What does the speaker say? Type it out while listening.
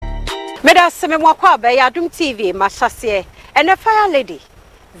Meda seme mwakwa be ya Adum TV mashase ene fire lady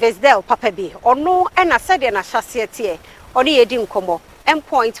Vesdel papa bi ono ena sede na shase tie oni yedi nkomo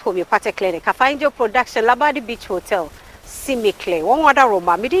endpoint homeopathic clinic afind your production Labadi Beach Hotel Simikle won wada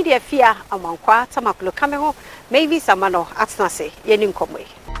Roma medi de afia amankwa tamaklo kame ho maybe samano atnase yeni nkomo yi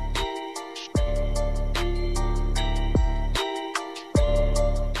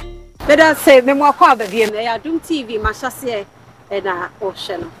Meda se me mwakwa be bi ya Adum TV mashase ena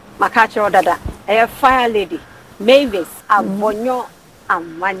ocean Makacho dada a fire lady Mavis Avonyo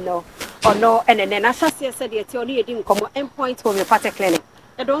Amano ono ene na shase said ye oni edi nkomo endpoint homeopathic clinic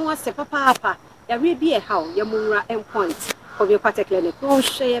e don wa se papa ya we bi e haw ya munra endpoint homeopathic clinic no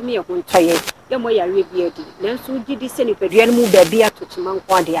hwe me ho ntoye ya mo ya we bi edi nanso gidi se ni pedua no mu ba bi atochima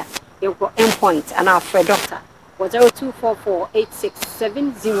nko ade a ye ko endpoint ana afre doctor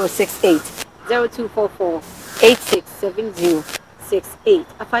 0244867068 0244867068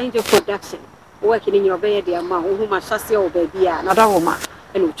 I find your production working in your bed, dear man, who must share your baby, another woman,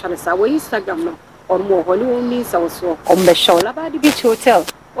 and which on Instagram no, or more, when means also on the show, Labadi Beach Hotel,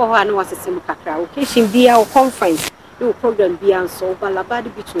 or I know as a simulacra, occasion be our conference, no program beyond so, but Labadi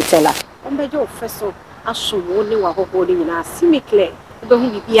Beach Hotel, on the job, first of I should only walk holding in our simiclay, the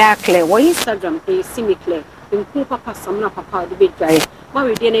who be a clear, or Instagram, a simiclay, and Papa, some papa, the big guy, why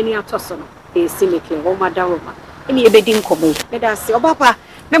we didn't any atoson, a simiclay, or Madaroma. Emi ebedin komo meda se obapa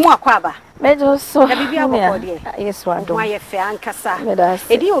memo akwaba mejo so na bibia bokode yes wado wa ye fe ankasa meda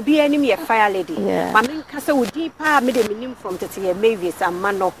se edi obi anim ye fire lady ma me nkasa wodi pa me de minim from tete ye Mavis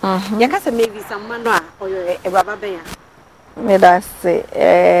amano ye kasa Mavis amano a oyo ebaba ben ya meda se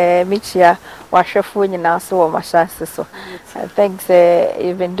michia wahwefo nyina so wo mashase so thanks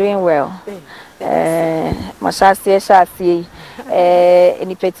you've been doing well mashase shase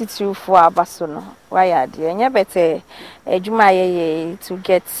any petitu for abaso no why ade nya bete adwuma ye to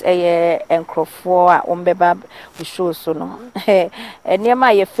get enkrofo a ombeba we show so no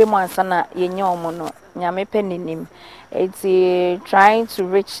eniema ye femu ansa na ye nya omo no nyame peninim it's trying to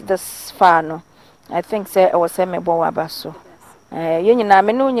reach this far no I think say I was say me bo abaso you nyina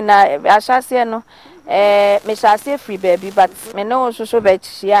me no nyina ahase no me shase free baby but me no so be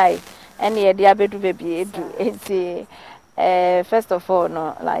chiai ene ye dia bedu baby edu it's first of all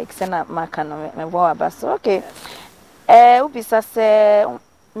no like sena makano me bo abaso okay ubisa se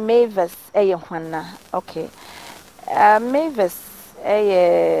Mavis eye hwana okay Mavis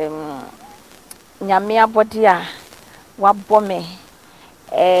nyame abode a wabɔ me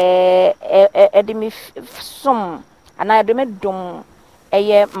edimi som ana edimi dom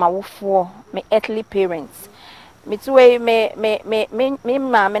mawofo me earthly parents me tuwe me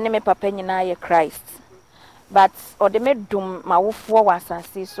ma me ne me papa nyina ye Christ but odeme dum mawofo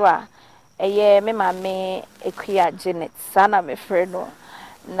wasase so a me ma me ekua Janet sana me frɛ no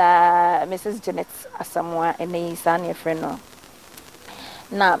na Mrs Janet Asamoah ene sana ye frɛ no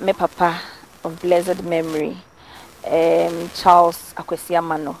na me papa of blessed memory Charles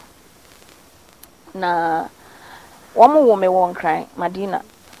Akwesiamano na wo me won cry Madina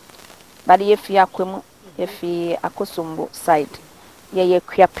but ye fi akwemu ye fi akosombo side ye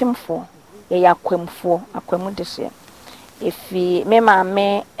kuapemfo ye akwemu de hye efi me ma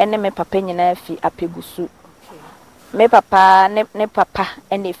me ene me papa nyina fi apegusu me papa ne papa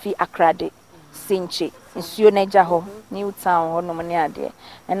ene fi akrade sinche nsuo na gya ho New Town ho no ne ade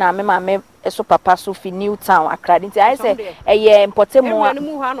na me ma me eso papa so fi New Town akrade nti I say eye impotemu a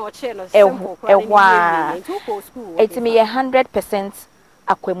it me 100%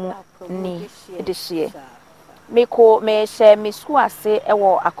 akwemu ni de hye me share me school ase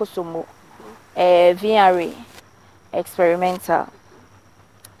ewo akosomo VRA experimental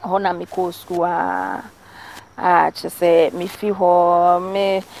hona me ko school just say me fi ho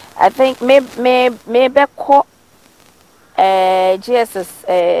me I think me be ko GSS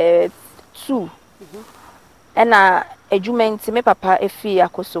 2 ena ejumenti me papa efi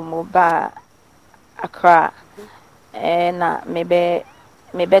akosomo ba Accra na me be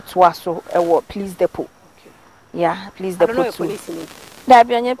toaso ewo please depot yeah please depot that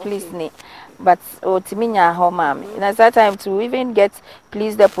be onye please ni but otiminya ho mami na that time to even get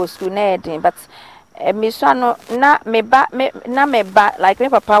please depot school na edin but me so no na me ba like me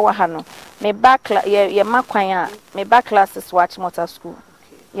papa wa ha no me ba ye makwan a me ba classes watch motor school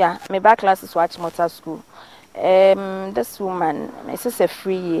yeah me ba classes watch motor school this woman me say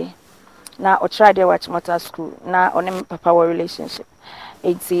free na o try dey watch motor school na onem papa wa relationship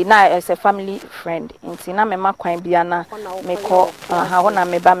it's na as a family friend it's na me makwan bia na me ko ha na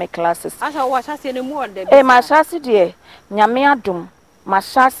me ba me classes asa wa chase ne mu on de ma chase de nyame adom ma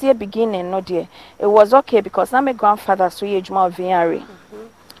chase beginning no de it was okay because na my grandfather so ye juma of VRA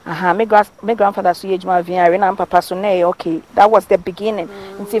My grandfather so age my vineyard and papa so nay okay. That was the beginning.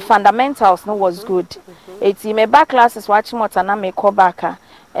 Until fundamentals no was good. It's me back classes watching what and I may call back.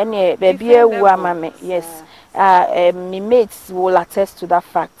 Any baby mama yes. My mates will attest to that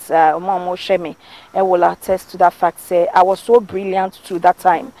fact. Mom share me. I will attest to that fact. Say I was so brilliant to that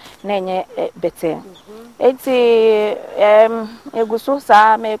time. Nenye better. It's eguso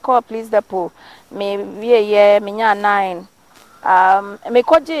sa me call please the pool. Me ye me 9. Me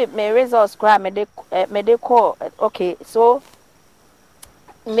koji me results cry me de call okay so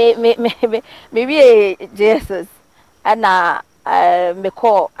me we Jesus and me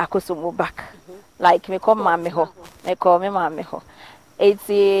call akosumu back like me call mama ho me call me mama ho it's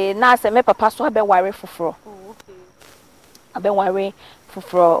na say me papa so abe ware foforo abe ware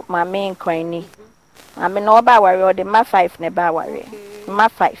foforo mama nkwan ni mama no ba ware o de ma 5 na ba ware ma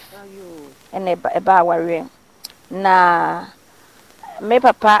 5 and e ba ware na me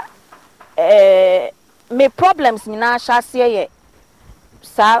papa me problems ni na ahase ye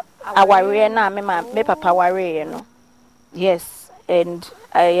sa aware na me papa ware ye no yes and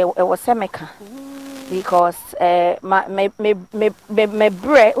I was semeka because me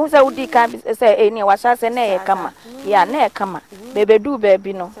bre who say udi kan say eni wa hase na ye kama ya na ye kama bebedu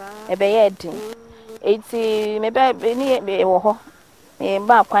baby no e be ye din eti me be ni wo ho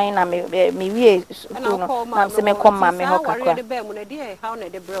ba kwan na me wie no na se me kom ma me ho kakra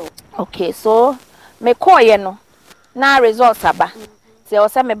okay so me call ye no na results aba se o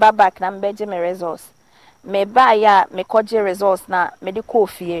se me ba back na me beje me results me ba ya me koje results na me de ko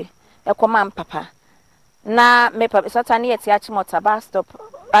fie e koma papa na me papa satani eti achimota bus stop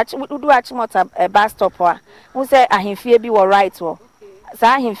udu achimota bus stop wa hu se ahemfie bi wo right wo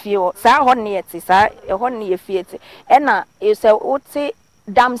sa ahemfie wo sa ho ne eti sa ho ne ye fie eti e na e se wote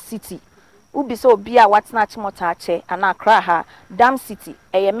dam city ubi so obi a watna achimota ache ana akra ha dam city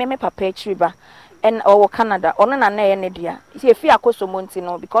eye me papa achiriba and or Canada ono na na ye ne dia e fi akosomonti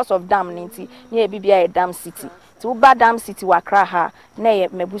no because of dam ninti ne bibia e dam city ti uba dam city wa akra ha na ye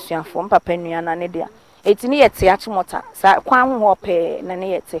mebusuafo papa nua na ne dia eti ne yete achimota sa kwan ho pe na ne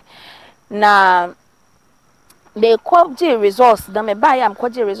yete na they call J resource da me buy am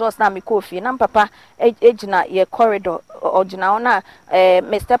kwaje resource na me kofi na papa ejina ye corridor ojina ona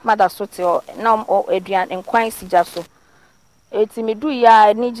me stepmother so te na eduan enkwan sija so eti me du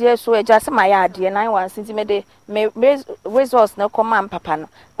ya ni je so eja se ma ya ade 91 centi me de me resource na koma papa no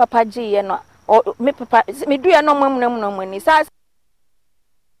papa je ye no me papa me du ya no mamnam ni sa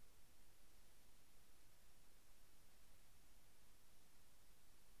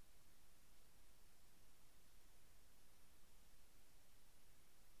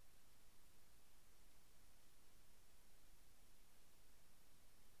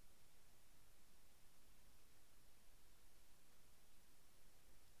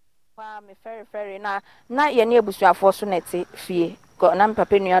me very na ye ne ebusuafo so nete fie ko na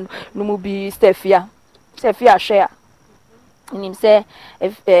papa nua no mu bi stefia hwe a nim se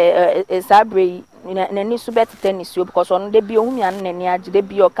sabre na ni so betete ni so because on de bi ohun ya na ni age de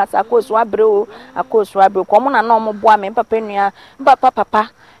bi o kasa akoso abre o akoso abre ko mo na na mo boa me papa nua papa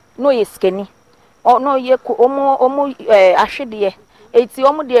no ye skeni o no ye ko omo ahwede eti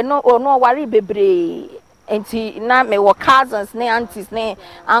omo de no ware bebre enti na me wo cousins ne aunties ne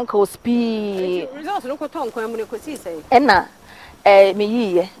uncles p results no ko ton kwan mu ne ko si sei ena me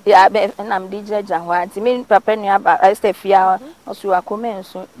yiye ya na me DJ ho anti me papa nua ba Stefia osu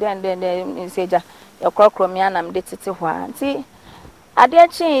akomenso den nseja e krokro me na me de tete ho anti ade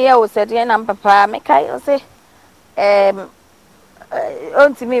achi ye o se de na papa me kai o se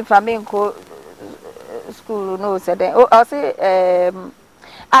onti me fa me ko school no se de o se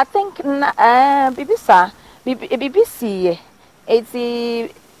I think BBC it's in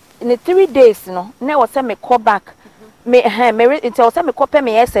 3 days no na was say me call back me it was say me copy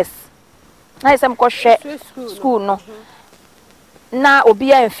me SS na say me ko share school no na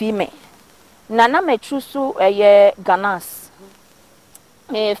obi amfi me na me choose Ganas.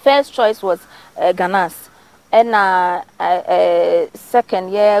 My first choice was Ganas and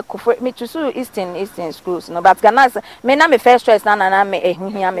second year me choose Eastern schools no but Ganas me na me first choice na me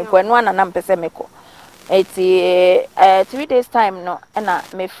ehihia me ko no na mpese me ko eti 3 days time no na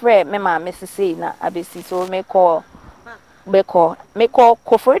me frɛ me ma me sisi na abesi so me call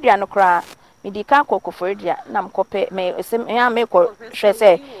koforidua no kra me di ka koforidua na mkope me ya me ko hwɛ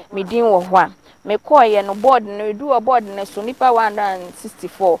sɛ me din wɔ ho a me call ye no board no do a board no so nipa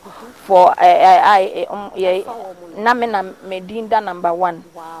 164 for na me din da number 1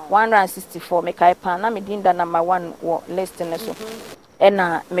 164 me kai pa na me din da number 1 wo list no so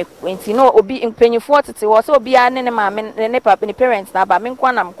na me nti no obi mpanyifo tete wo so obi a ne maame ne papa ne parents na ba me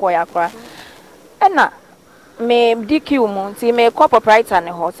nkwa na mkọ ya kra na me DQ mu nti me kọ proprietor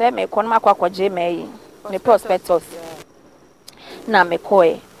ne ho say me kọ na akwaje me prospectus na me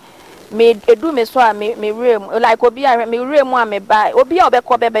kọ me edu me so a me rem like obi a me rem a me ba obi a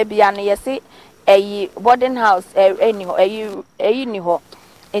obekọ beba bia no yesi eyi boarding house eni ho eyi ni ho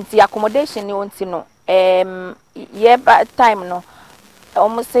nti accommodation ni onti no ye ba time no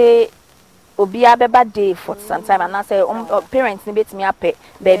almost say obi a beba day for some time and I say parents ni betimi ape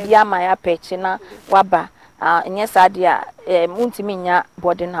baby ama ya peche na waba nye sade a untimi nya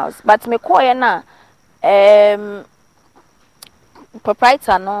boarding house but me call ye na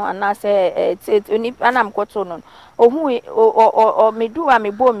proprietor no and I say oni anam koto no ohu o me do a me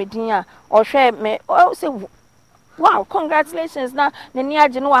bo me din a o hwe me o say wow congratulations na ni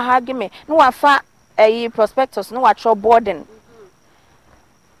age no wa hage me no wa fa prospectus no wa tro boarding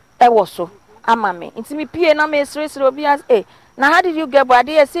so ama me nti me pie na me sere obi as na how did you get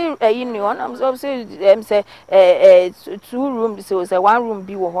body say you know I'm so say say 2 rooms so say 1 room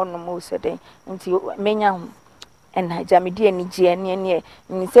bi wo ho no mo say den nti menya ho na jamidi ani je ne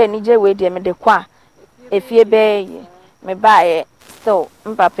ni say ni je we de me de kwa efie be me ba so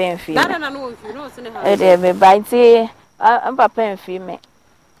mpapa enfie na no enfie no se ne ha de me ba nti mpapa enfie me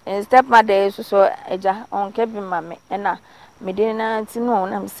step mother so eja on ke bi mame na me de na nti no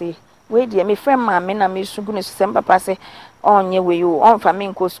na me say we de me friend mame na me sugu ne so papa say onye we o on fa me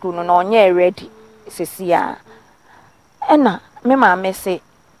nko school no na onye ready sesia na me mame say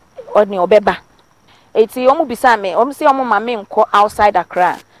oni obeba eti omu bisa me omu say omu mame nko outside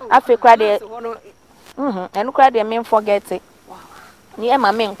Accra afi kra de enu kra de me forget it ni e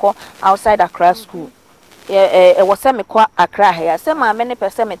mame nko outside Accra school was me kwa Accra here say mame ne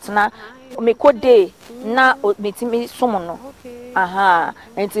pese metena me ko day na metimi somo no aha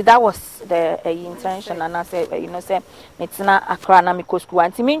and that was the intention and I said you know say metena Accra na me ko school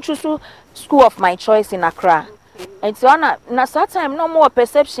and me choose school of my choice in Accra and so na that time no more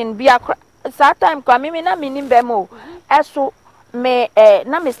perception be Accra that time kwa me na me nimbe mo eso me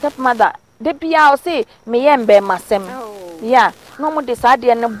na me stepmother de bia o say me yembe masem yeah no mo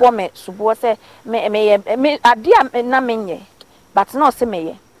decide ne bo me subo say me ade na menye but no say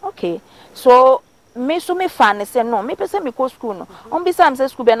me okay so me so me fan say no me pese me go school no on be say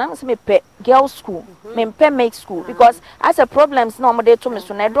school be na say me pe girls school me pe make school because as a problems no mo dey to me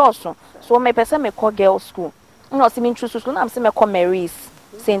so na do so me pese me call girls school no say me choose school na say me call Mary's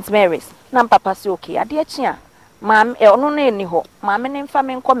St Mary's na papa say okay ade achi a mam ono na eni ho mam ne mfa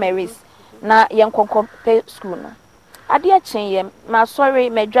me call Mary's na ye nkonko pe school no ade achi ye ma sorry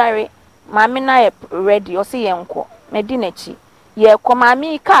me dware mam na ye ready o say ye nko me di na chi ye ko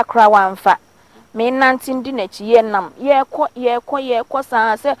mami ka akra wanfa me nanti ndi na chi ye nam ye ko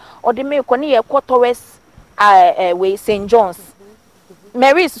san se ode me ko ne ye ko towes we St John's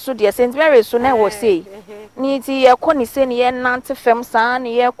Mary's so de St Mary's so na wo say ni ti ye ko ni se ni ye nanti fem san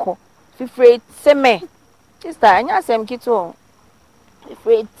ni ye ko fifre seme sister anya sem kito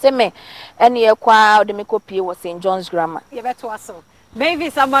fifre seme ene ye kwa ode me ko pie wo St John's grammar ye beto aso maybe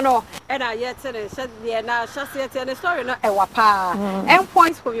someone no and I yet said na share the story no e wapa end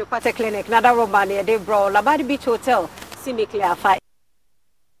points from your party clinic na da roba na dey bro Labadi Beach Hotel see me clear fight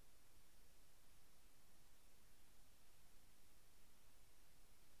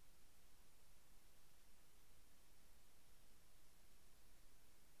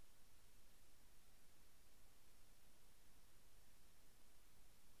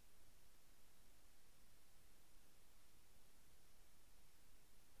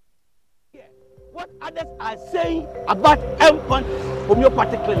what others are saying about endpoint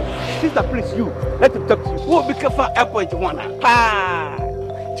homeopathic clinic. Sister, please, you let him talk to you. Who will be careful endpoint one?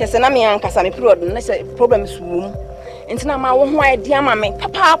 Chesena me ankasa me period na say problems wom. Ntina ma wo ho idea ma me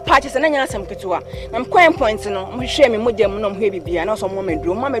papa chesena nya asem ketewa. Na me kwan point no mo hwe me modam no mo hwe bibia na so mo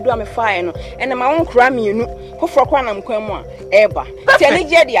medro me fire no ene ma won kra me enu foforo kwa na mkwan mu a eba. Ti ani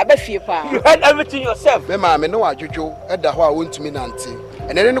je dia ba fie pa. You heard everything yourself. Me ma me no adwodwo eda ho a wontumi nante.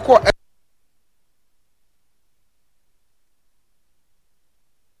 Ene ne ko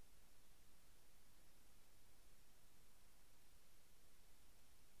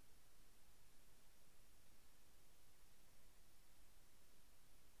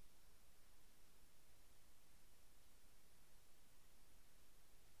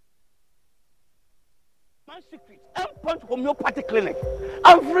My secret, endpoint homeopathic clinic.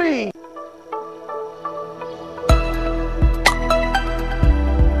 I'm free.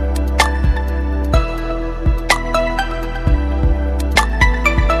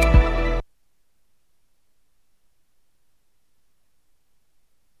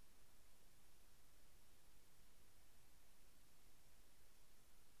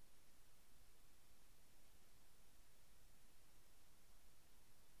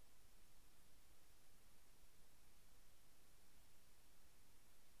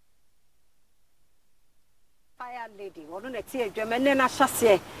 lady, or don't see a German and a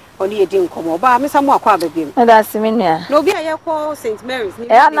chassis, or near Dinko, but Miss Amwaka baby. And that's Minia. No, be a call St. Mary's.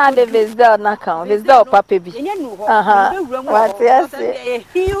 Not the Visdell Nakam, Visdell Papi. What's a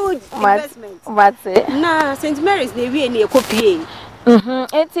huge investment. What's it? Nah, St. Mary's, they really a copy.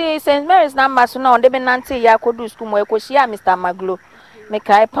 It's St. Mary's number, so now they been Nancy Yakodu school, Mr. Maglo. Make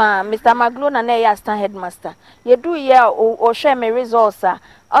I pan, Mr. Maglo, and a stand headmaster. You do ya or share me results,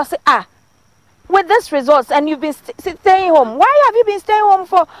 I'll say, with this results, and you've been staying home. Why have you been staying home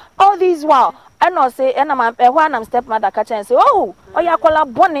for all these while? And I say, and I'm stepmother catch and say, oh, you call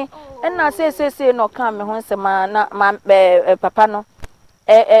up Bonnie. And I say, no, come, my papa no.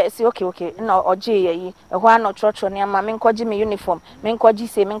 See, okay, no, or J, a one or church on your mammy, call me uniform, men call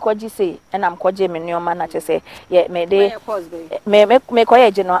say, and I'm call Jimmy, your man, I say, yeah, may they make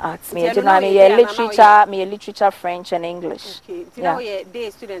a general arts, me a literature, French, and English. Yeah,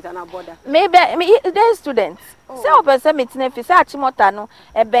 day students and a border. Maybe they're students. So, person, it's nephew, Sachimotano,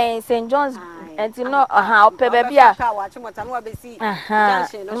 a bay St. John's, and you know how baby.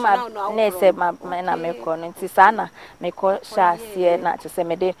 Nese, my man, I make on Tisana, make call Shassia, not to say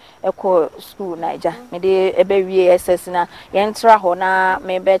me de echo school, Niger, me de a baby assessina, Yentra Hona,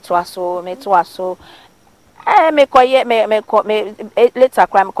 me bet to us so, me to us so. Me later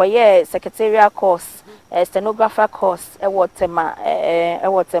crime coye secretarial course, stenographer course, a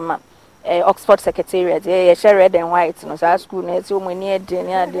waterma. Oxford Secretariat, share red and white, no school, so near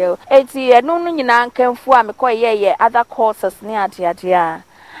dinner. 80, no, you can for me quite other courses near Tia.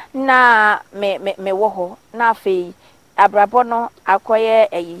 Na me woho, na fee, abrabono, acquire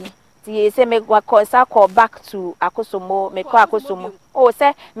a say me what course I call back to Akosomo, me call Akosomo. Oh,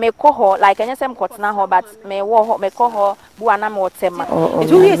 say me call her like any same court now, but me wo me call her Buana Motema.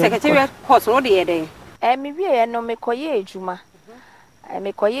 It's only a secretariat course, all the day. Me be no me koye juma.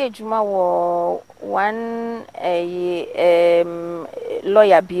 Me koye juma wo one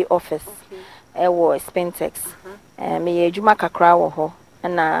lawyer be office. Wo Spentex. Me juma kakra wo ho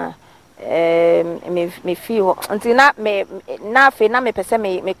na me feel until na me pese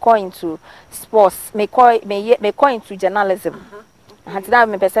me go into sports, me go into journalism. Until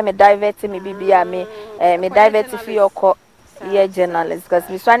me pese me divert me bibia me divert fi ko yeah journalist because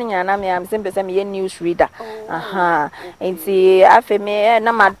me swani nyana me am simple say me news reader. Nti afi me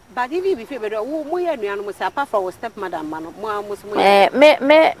na ma but if you feel better wo ya nuanu mo say apart from stepmother man mo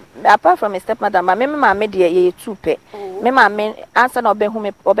me apart from stepmother man me de ye tupe me ma me answer na obe hu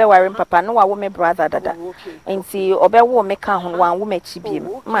me obe worry papa no wa wo me brother dada nti obe wo me ka ho wan wo me chi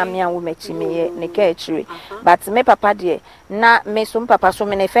biem ma me an wo me chi me ne ka achire but me papa de na me so papa so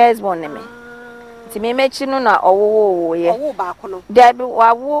me ne first born me ti me mechi no na owo ye owo ba ko no there be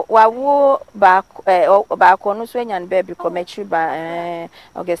wawo ba ko no so enyan baby ko mechi ba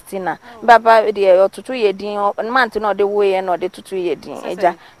Augustina baba de otutu ye din month no de wo ye no de tutu ye din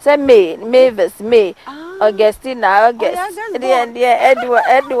eja say Mavis May Augustina August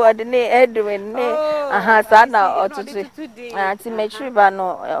Edward ne Edwin ne sa na otutu ti mechi ba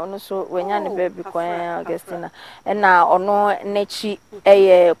no so wenyan baby ko Augustina na ono nechi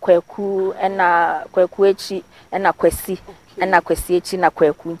kwaku na kwaku echi na kwasi na kwasi echi na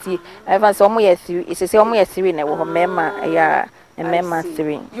kwaku nti even so omo ye 3 ise se omo ye 3 na wo ho mema ya mema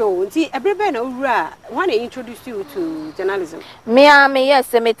 3 yo nti ebrebe na owura wanna introduce you to journalism me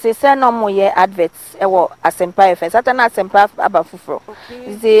yes me te se no mo ye adverts e wo Asempa FM satana Asempa aba fufuro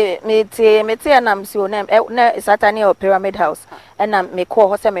nti me te na msi o na satana o Pyramid House na me call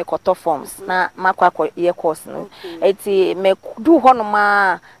ho se me koto forms na makwa ye course no eti me du ho no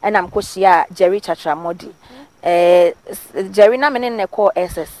ma na mkohia Jerry Chachramodi Jerry na me ne call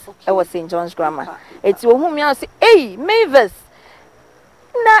SS e was St John's Grammar eti ohun mi say hey Mavis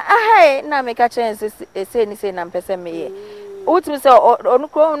na na me ka chance say na mpese me ye utimi say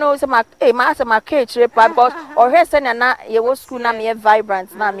onukro no say ma say ma ka chire pa because or he say na ye wo school na me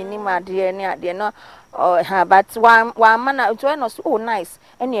vibrant na me ni ma de no but one man to no oh nice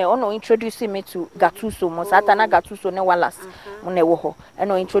and ye ono introduce me to Gatuso mo satana Gatuso ne Wallace mo ne wo ho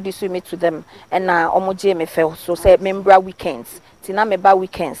and introduce me to them and na omoje me fe so say membra weekends tina me ba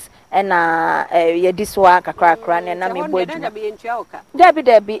weekends and ye this wa kakra na me boy Debbie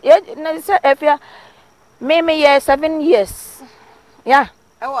na say efia me 7 years yeah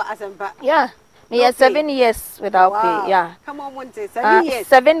Asempa yeah me 7 years without pay yeah come on one day 7 years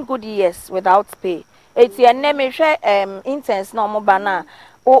 7 good years without pay eti enne me hwe intense na omo ba na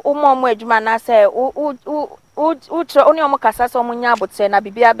o mo adwuma na say utra oni omo kasa so omo nya abotre na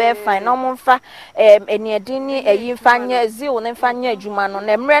bibia be fine na omo mfa eni edini eyi mfa nya zeal ne mfa nya adwuma no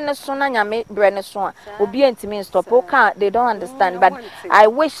na mre ne so na nyame bre ne so a obi antimi stop o can they don't understand but I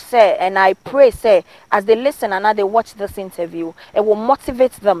wish say and I pray say as they listen and they watch this interview it will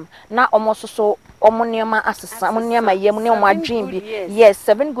motivate them na omo so omo niema asesa omo niema yem ne omo adwin bi yes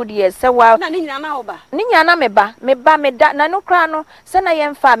 7 good years say wow na ni nyana oba ni nyana me da na no kra no say na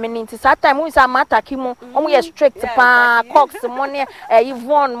yem fa me ni nti sa time we say mataki mu omo ye strict pa cox mo ne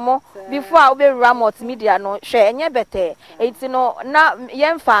Yvonne mo before I be ramot media no hwe enye bete enti no na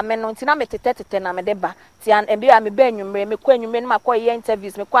yem fa me no nti na me tete na me de ba ti an ebi am be anwumre me kwa anwumre na makọ ye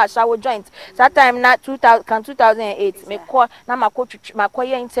interviews me kwa shawo joint that time na 2008 me kwa na makọ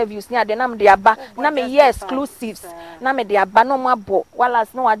ye interviews ni ade na me de aba na me ye exclusives na me de aba no mo abo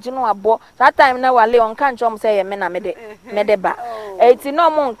walas no wage no abo that time na wale on kan chom say ye me na me de ba eti no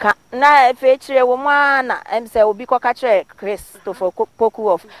mo nka na efe chire wo ma na em say obi koka chire Christopher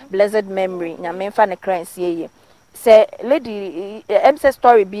Poku of blessed memory nya me fa ne crans ye say lady say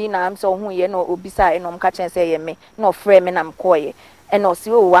story be na am so hu ye no obisa enom ka chen say ye me no frɛ me na mkoye e no si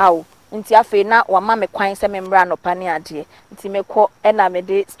oh wow nti afi na wa ma me kwan say me mra no pane ade nti me kɔ e na me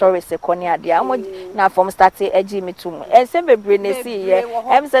de story se kɔ ne ade am na from start agi me tum e say bebre ne si ye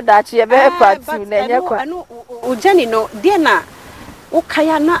say that ye be part 2 na nye kwa no o jani no de na o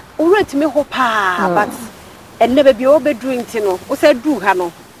kaya na o rate me ho pa but enne be o be drink no o say do ha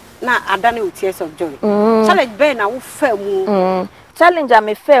no na adane with tears of joy challenge be na wo fa mu challenge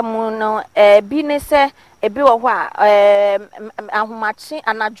am fa mu no bi ne se ebi wo ho a ahomachi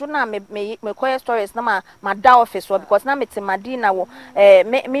anadwo na me koye stories na ma da office wo because na meti Madina wo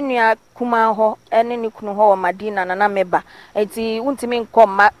me nua kuma ho ene ni kunu ho Madina na meba enti untimi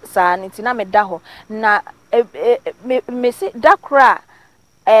nkomma sa nti na me da ho na me si dakra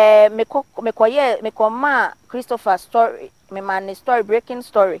me koma Christopher story me man story breaking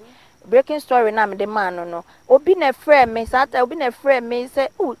story na me de man no obi na frɛ me sata obi na frɛ me say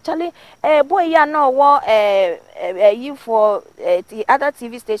oh Charlie boy ya no wo you for the other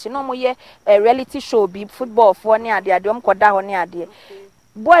TV station no mo ye reality show bi football for ne ade om koda ho ne ade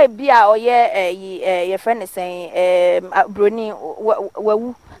boy bi a oye ye friend say broni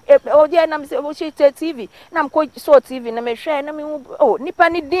wawu o je na me say o shi TV na mko so TV na me hwɛ na me oh nipa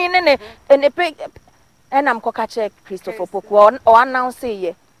ni din ne pe enam ko ka check Christopher Poku o announce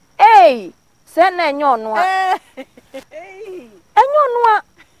ye hey say na enyo no a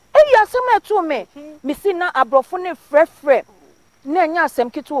asem etu me si na abrofo ne frefre na enya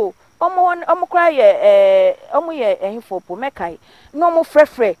asem kitu o omo kra ye omo ye ehifo mekai no omo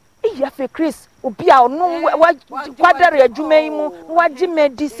frefre afi Chris obi a no kwadare adwuma yi mu waji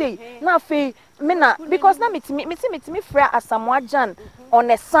medi sei na afi me na because na metimi fra asamoajan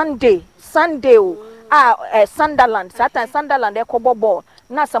on a Sunday o Sunderland Satan Sunderland ekobobol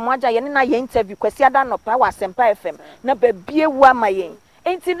na samoaja ye na ye interview kwesi ada no pa wa Sempa FM na ba biewu amayen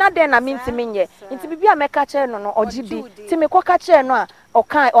enti na den na mintimi nye enti bibia meka che no ogibi ti me koka che no a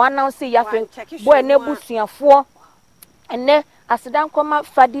okan o announce ya fe boy na busuafo ene asidan koma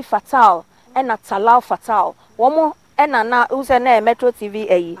Fadi Fatal ena Talal Fatal womo ena na use na Metro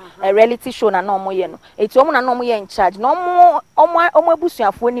TV a reality show na omo ye no enti omo na omo ye in charge na omo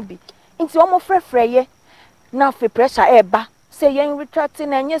busuafo ni bi enti omo frefre ye na fe pressure eba say yen retract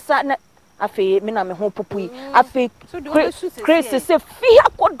na nyesa na afi me na me ho popui afi Chris say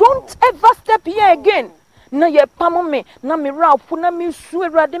fear don't ever step here again na ye pam me na me rapu na me su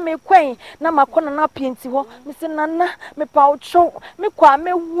Awurade me kwen na makona na pienti ho me se nana me pa ocho me kwa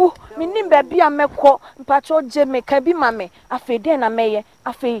me wu me nim ba bia me kọ mpacho je me ka bi ma me afi den na me ye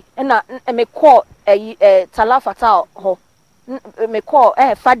afi na me kọ Talal Fatal ho me kọ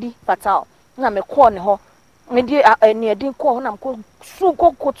Fadi Fatal na me kọ ne ho me di ne edin kọ ho na mko su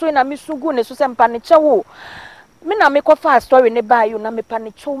kokoto na me su gu ne so se mpa ne chewo me na me fa story ne ba you na me pa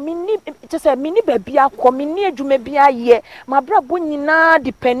ne chewo me ni te say me ni ba bia kọ me ni adwuma bia ye ma brabo nyina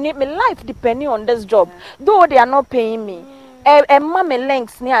depending me life depending on this job though they are not paying me mama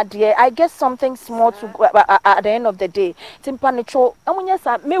links near dear I get something small to at the end of the day timpa ne cho amunya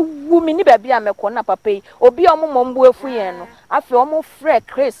sa me wu me ni ba bia me kọ na papa yi obi omo mombo afu yen no afi omo frɛ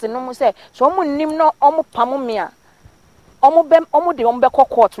Chris no mo say so omo nim no omo pam me a omo de omo be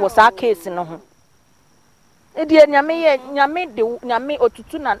court wo sa case no ho edi nyame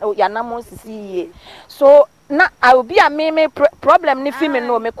otutu na yanamo sisi ye so na obi a me problem ni fi me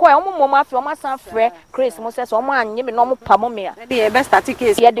no me ko omo mom afi omo san frɛ Chris mo say so omo anye me no omo pam me a dey best start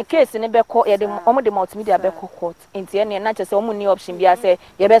case ye the case ni be ko ye de omo de multimedia be court enti ene na che say omo ni option bia say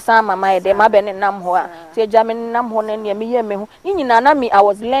ye be san mama ye de ma be ne nam ho a say jame nam ho na ne me ye me ho ni nyina na me I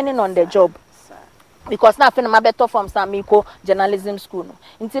was learning on the job because na afei na mabeto from Samiko journalism school no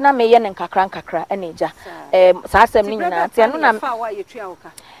nti na meye ne nkakra eneja saa asem ni nyina tia no na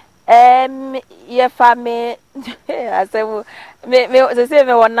ye fa me asem me say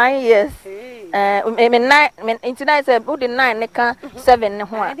me 9 years me 9 nti na say who the 9 ne ka 7 ne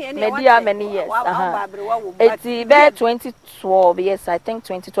ho a me dia many years eti be 2012 yes I think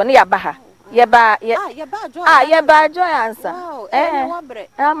 2020 ya baha yeba joy answer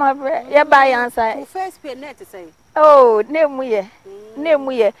ama bre yeba answer who first pay net say oh name ye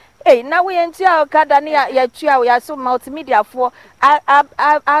na we entia okada ne ya tua ya so multimedia for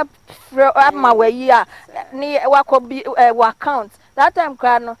ma we yi a ni wakobi account that time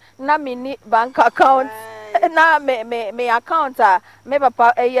kra no na me ni bank account na me account me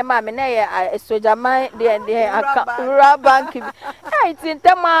papa ma me na ye sojaman de account bank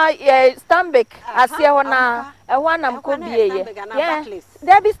tintama Stanbic asie ho na ho na mko bieye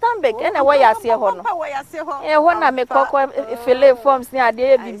there be Stanbic na wo ya asie ho no ho na me kokko fill forms ni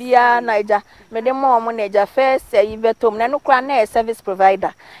ade bibia naija me de mo naija first yi betom na no kra na service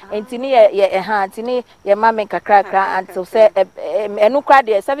provider entini ye ntini ye ma me kakra until say enu kra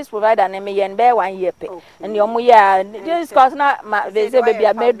de service provider na me ye be 1 year pe and your ya just cause na they say baby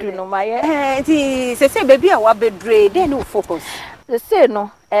I made no my nti say baby a wa bedre dey no focus they say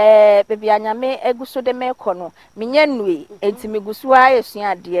no baby anyame eguso de me ko no menye nue enti meguso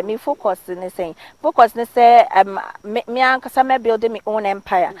ayesua de me focus ne say me ankasa me build my own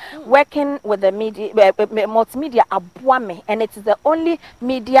empire working with the media multimedia aboa me and it is the only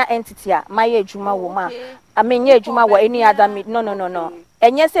media entity my ejuma wo ma amenye ejuma wo any other no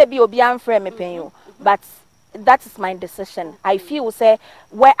enye say bi obi amfrɛ me pen yo but that is my decision. I feel say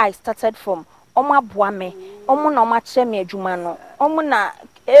where I started from omo aboa me omo na omo che me adwuma no omo na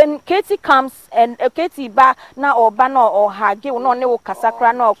Katie comes and Katie ba na oba na ohage no ne wo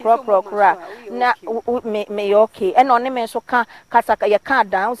kasakra na okro na me okay and on me so ka kasaka ye ka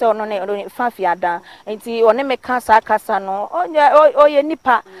dan so no ne fafia dan enti on me ka sa kasa no oye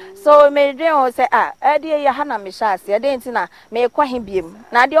nipa so me dey o say e dey ya ha na me sha ase e dey enti na me kwa he biem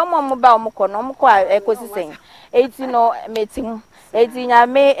na dey omo ba omo ko no omo ko ekosisen enti no metim eti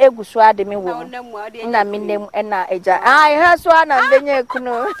nyame egusu ade me wo na minem na eja ha so na benye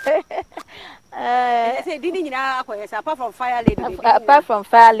kunu say dini nyina akoyesa apart from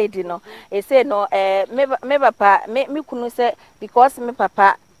fire lady no e say no me papa me kunu say because me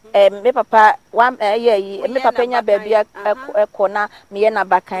papa one me papa nya baby ekona me ye na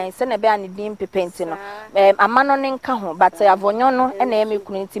bakan se na be an din pepenti no amano ne nka ho but avonyo no na me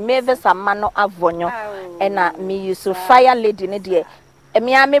kunu nti me ve samano avonyo na me use fire lady ne de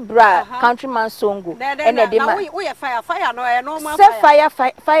me ame bra countryman songo na de ma we fire no e normal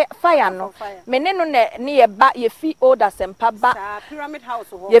fire no me ne no ne ye ba ye fi old asempa ba pyramid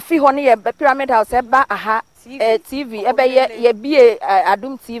house ho ye fi ho ne ye pyramid house e ba aha TV ebe ye bie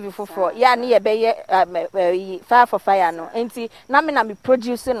adum TV foforo ya ne ye be ye fire for fire no enti na me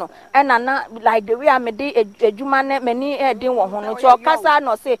produce no na like the way I me dey adwuma ne mani edin wo ho no to kasa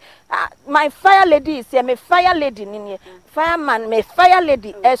no say my fire lady is me fire lady ni fireman me fire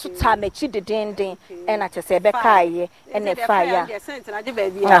lady esu ta me chi deden na chese be kaaye na fire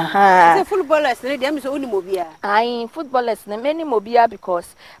say footballers ne dem so onimo bia footballers ne many mobia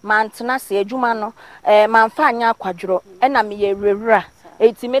because man tena se adwuma no man fa anya kwadworo na me ye rewura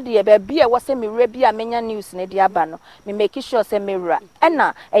eti me de be bia wo se me wura bia menya news ne de aba no me make sure se me wura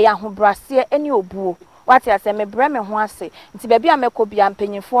na ya hobrase eni obuo wati ase me bra me ho ase nti be bia mekọ bia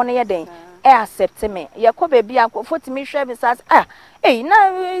mpanyimfo no ye den accept me ye ko be bia ko fotimi hwe bi sas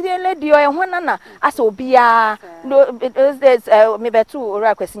na lady o ho na asa obia no me betu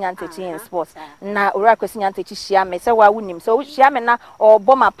ora kwesi nyantechi in sports na ora kwesi nyantechi hia me se wa wunim so hia me na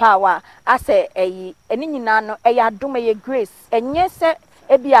obo mapa wa asa eni nyina no ya adom ye grace enye se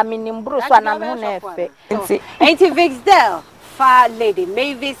ebia menimbro so na me ho na efe enti Vixdale fa lady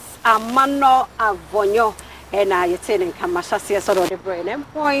Mavis amano avonyo na yetene kamashase so the brain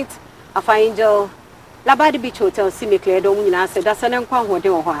point afa angel Labadi Beach Hotel simikle do nyina se da sene nkwa hode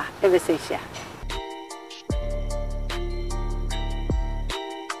wo ho a ebe se hia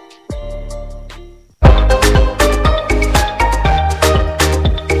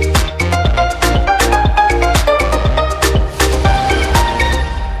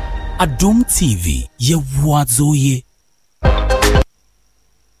Adum TV ye wazoye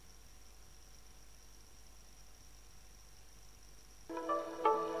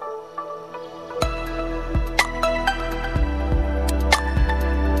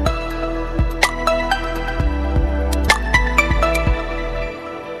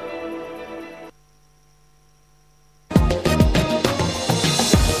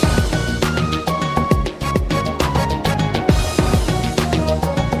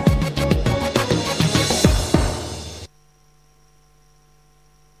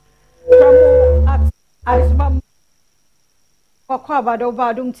Adum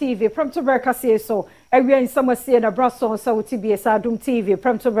TV, from to Berkasi, so every in summer see and a brasso, so TBS Adum TV,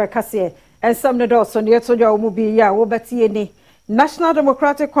 from to Berkasi, and some the doors on the Etoja Mubi, ya, Wobatieni, National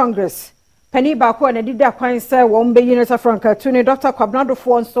Democratic Congress, Penny Bako and Edida Quince, one be unit of Franca, Tuni, Dr. Quabrando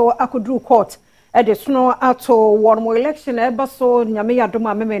Fon, so I could do court at the snow ato one more election, Ebaso, Yamia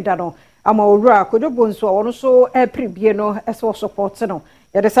Duma Memendano, Amora, Kudobunso, also a prebieno, as well supports, no,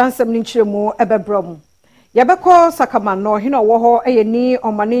 yet the Sansam Ninchimo, Ebebrom. Yabeko Sakaman no hino woho ni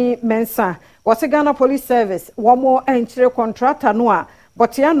omani mensa wase Ghana Police Service womo enchire contractor no a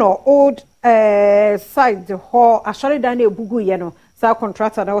but ya no old side ho ashore dan ebugu ye no sa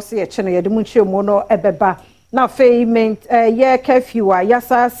contractor na wose ye che no ye de munchire mu no ebeba na fe men ye curfew a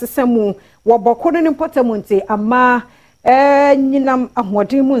yasa sesemu wo boko no importamunti ama nyinam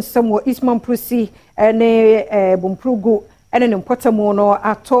ahoden mu nsem wo Isman Prusi ne Bumprugu ene ne mpotamo no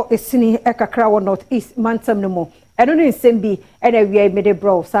ato esini ekakra wo North East mantam no mo eno ne nsem bi ene wi mede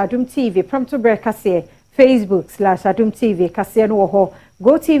bro Adum TV prompto breakase Facebook/Adum TV kase no ho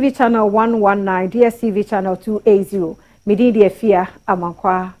Go TV channel 119 DSTV channel 280 mididi afia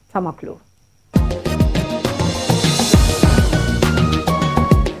amankwa tamaklo.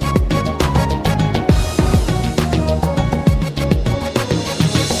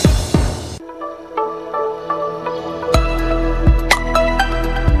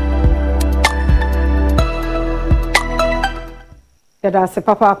 Yada se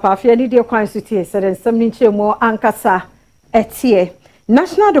papa afia ni de kwan sutie se den sam ni nchemo ankasa etie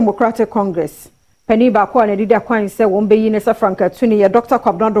National Democratic Congress Penny Bako na dida kwan se won be yi ne sa Franka Tuni ye Dr.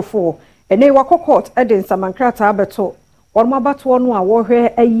 Kwabnado fo ene wako court edin samankrata abeto won mabato no a wo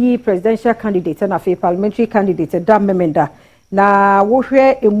hwe ayi presidential candidate na fe parliamentary candidate da memenda na wo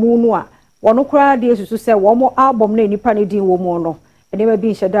hwe emu no a won kura de susu se wo mo album na nipa ne din wo mo no ene ma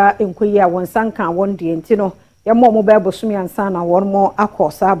bi nhyeda enkoyi a won sanka won de ntino ya mo ba bosumi ansa na won mo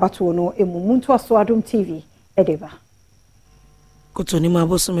akosa abato no emumuntu aso Adum TV edeba Kotoni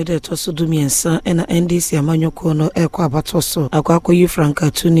mabosumi de toso dumiensa ena NDC amanyoko no ekwa abatoso akwakoyi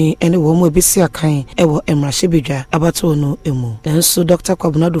Franka Tuni ene wo mo ebisi akan ewo emrahebedwa abato no emu enso Dr.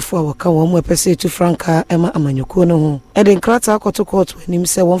 Kwabnado fo awaka wo mo epese tu Franka ema amanyoko no ho eden krata akoto court nim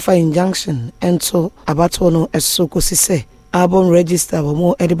se won fa injunction ento abato no eso kosise album register wo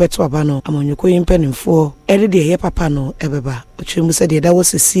mo edibeto abano amanyoko yimpenimfo edede ye papa no ebeba ochemu se de da wo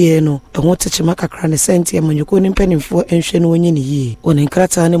sesie no ehwo techema kakra ne senti amanyoko nimpenimfo enhwe no onye ne yi onen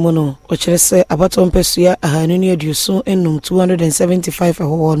krata ne mo no ochire se abato mpesua ahanu ne aduso enum 275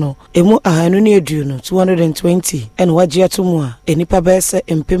 ehwo no emu ahanu ne adu no 220 en wagye atomu a enipa ba se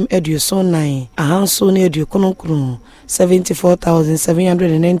empem aduso 9 ahanso ne adu kononkron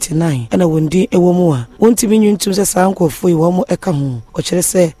 74,799 ena wondi ewo mu a wontimi nyuntum se sankofo yi wo mo eka ho ochire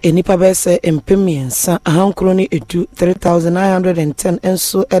se enipa ba se empem yensa ahankro ne edu 3,910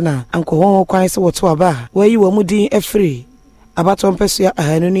 enso ena ankohon kwan se woto aba wayi wo mu din efri abato mpesua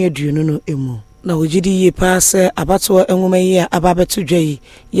ahanu ne aduonu no emu na wogidi ye pa se abato enwoma yi a ababeto dwai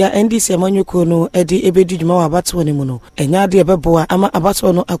ya NDC amanyoko no edi ebedi dwuma wa abato ne mu no enya de ebeboa ama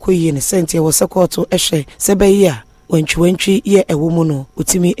abato no akoyi ne senti wo sekoto ehwe sebeyi a wantwi ye ewo mu no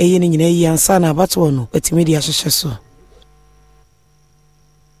otimi eye ne nyina yi ansa na abato no otimi di ahyehye so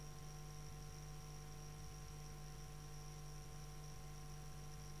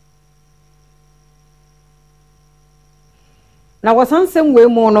na wasansem we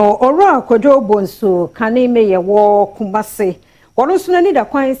mu no ora kojo bonso kane me ye wo kumase wono so nani da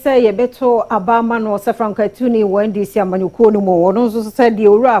kwan se ye beto abama no se Franka Tuni wo NDC amanyoko no mo wono so se de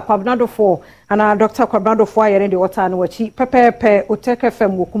ora Kwabnado fo ana Dr. Kwabnado fo ayere de wota no wachi pepepe oteke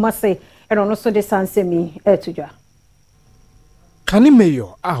fem wo kumase eno no so de sansemi etudwa Kani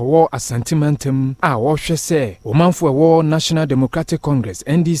mayor awo asantimantem awo hwese omanfo ewo National Democratic Congress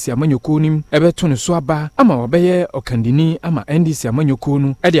NDC amanyoko nim ebeto ne so aba ama wobeye okandini ama NDC amanyoko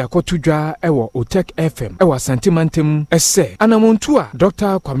nu ede akotudwa ewo Otek FM ewo asantimantem ese anamontu a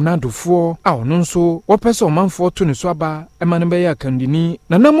Dr. Kwabnado fo a ono nso wopese omanfo to ne so aba emane beye akandini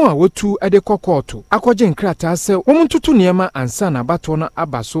nanamo a wotu ede kokoto akogye nkrata se womuntutu niema ansa na bato na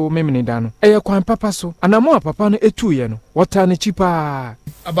abaso memenida no eye kwan papa so anamo a papa no etu ye no wota ne chipa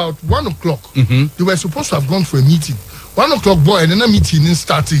about 1 o'clock. They were supposed to have gone for a meeting. 1 o'clock boy and then a meeting didn't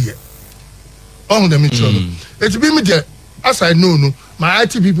start yet. On the meeting. It's been me there. As I know, my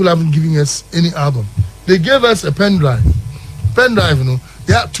IT people haven't given us any album. They gave us a pen drive. You know.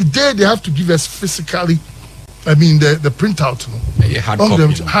 Today they have to give us physically, I mean the printout,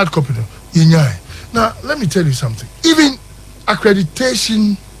 hard copy. Now let me tell you something. Even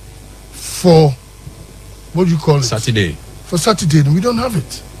accreditation for what do you call it? Saturday. For Saturday, we don't have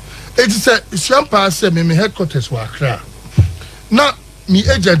it. It is a Shampa said me headquarters were Accra. Now me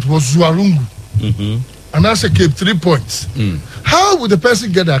agent was Zuarungu. And I said Cape 3 points. How would the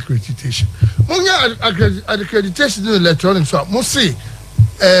person get accreditation? When you accreditation in electronics, so must say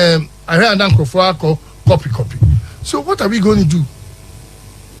I heard an uncle for copy. So what are we going to do?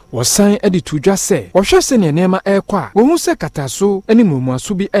 Wasan edi tuja se wohwe se ne nema ekwa wo hu se kataso eni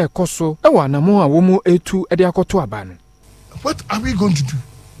muamuaso bi ekoso e wa namo a wo mu etu edi akoto aba no. What are we going to do?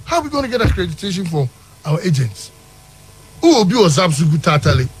 How are we going to get accreditation for our agents? Who will be Ozabsugu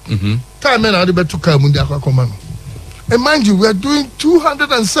Tatale? Time and Adibe to Kamundi Aquakomano. And mind you, we are doing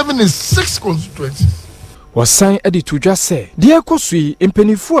 276 constituencies. Wasan edi tuja se die ekosui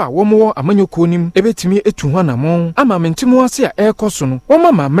empenifu a wo mo amanyoko nim ebetimi etu ho anamon ama mentimo ase a ekoso no wo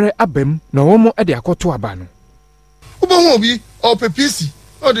mama mre abam na wo mo edi akoto aba no. Ubo ho obi or PPC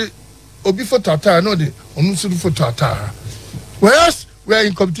or the obi for tata no the onusuru for tata. Whereas we are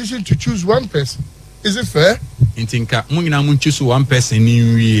in competition to choose one person. Is it fair? Intinka mungina mun choose one person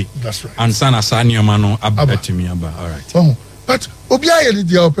in we. That's right. And sana sani amano abetimi aba. All right. Oh, but obi ayeli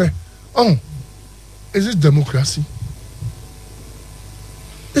dia ope. Oh. Is it democracy?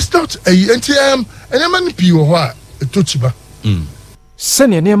 It's not a NTM and MNP or what a touchiba.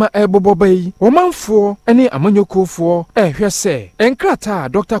 Sene nema ebobo bai womanfo ene amanyokofo ehwe se enkrata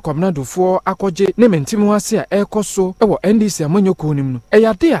Dr. Kwabnado fo akoje ne mentimu ase a ekoso ewo NDC amanyoko nim no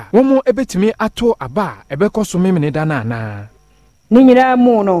eyade a womo ebetimi ato aba ebekoso memene da na na Ninyira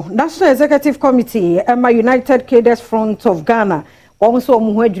mu no National Executive Committee United Cadres Front of Ghana so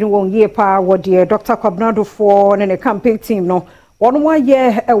mu adwini won ye pa wo de Dr. Kwabnado for ne campaign team no won wa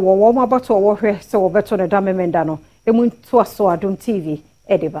ye ewo wo mabato wo hwe se wo beto ne da memenda no emuntu aso Adom TV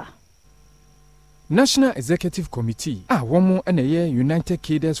edeba. National Executive Committee womo eneye United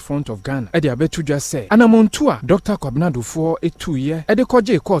Cadres Front of Ghana edi abetu dwa se anamontu a Dr. Kwabnado for etuye edi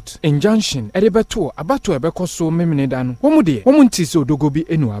koje court injunction edi beto abato ebekoso memeneda no womo de womo ntise odogobi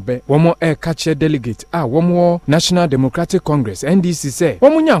enu abe womo kache delegate womo National Democratic Congress NDC se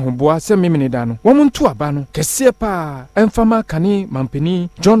womo nya hoboa se memeneda no womo ntu aba no kese pa emfama kane mampeni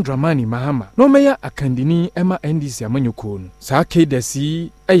John Dramani Mahama no meya akandini ema NDC amanyoko no sa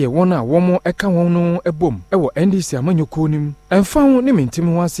kedesi eye wona womo eka wono ebom ewo NDC amanyoko nim emfa ho ne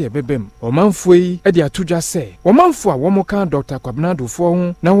mentim ho ase ebebem omanfo yi ede atodwa se omanfo a womo kan Dr. Kwabnado fo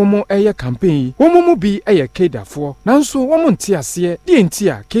ho na womo eye campaign womo mu bi eye kedafo nanso womo nti ase die nti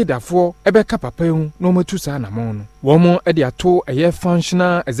a kedafo ebeka papa hu no matu sa na mo no womo ede ato eye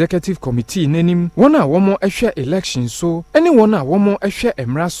functional executive committee nanim wona womo ehwe election so ene wona womo ehwe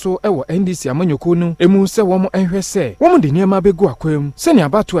emra so ewo NDC amanyoko no emu se womo ehwe se womo de niam begu akwam se ne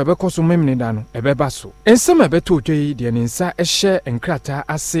abato ebekoso memneda no ebebaso ensem ebeto odwei de nensa ehye enkrata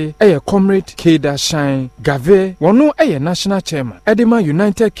ase eye comrade Keda Shine Gave wono eye national chairman Edema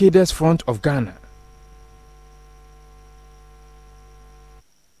United Cadres Front of Ghana.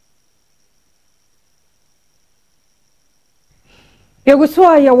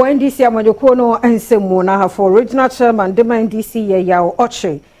 Yeguswa ya wa NDC amanyoko no ensemu na for regional chairman Dema NDC ya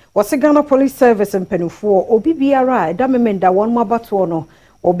Oche wose Ghana Police Service mpenufuo obi biara da memenda won mabato no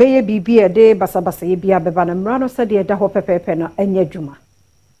obeye bibia de basabasa ye bia beba na mrano sade da ho pepepe na enya dwuma.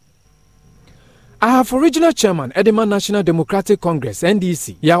 For regional chairman Edema National Democratic Congress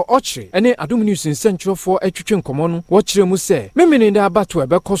NDC ya Oche ene Adom News in Central for etwetwe nkomo no wo kire mu se memene da abato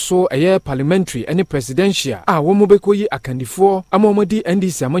ebekoso eye parliamentary ene presidential wo mo bekoyi akandifo amomodi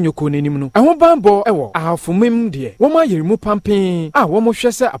NDC amanyoko nenim no eho bambo ewo ahafomem de wo ma yerimu pampen wo mo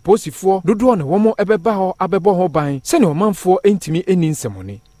hwese aposifo dodo ne wo mo ebeba ho abebo ho ban se ne omanfo entimi eni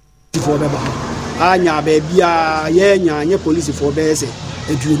nsemone tifo beba anya ba bia ye nya nye police fo be se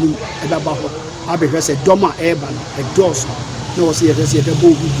eduonu ebeba ho abehwese doma eba no edos no wo se yehwese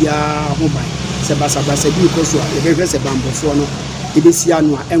yebebo bia ho ban se basabasa bi koso a yebehwese bambofo no ebesi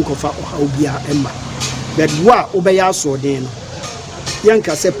anu a enkofa oha obia emma but wa obeya so den no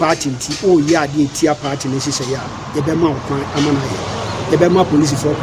yanka se party nti o ya de tia party ne hihye ya yebema okwan amana ye yebema police fo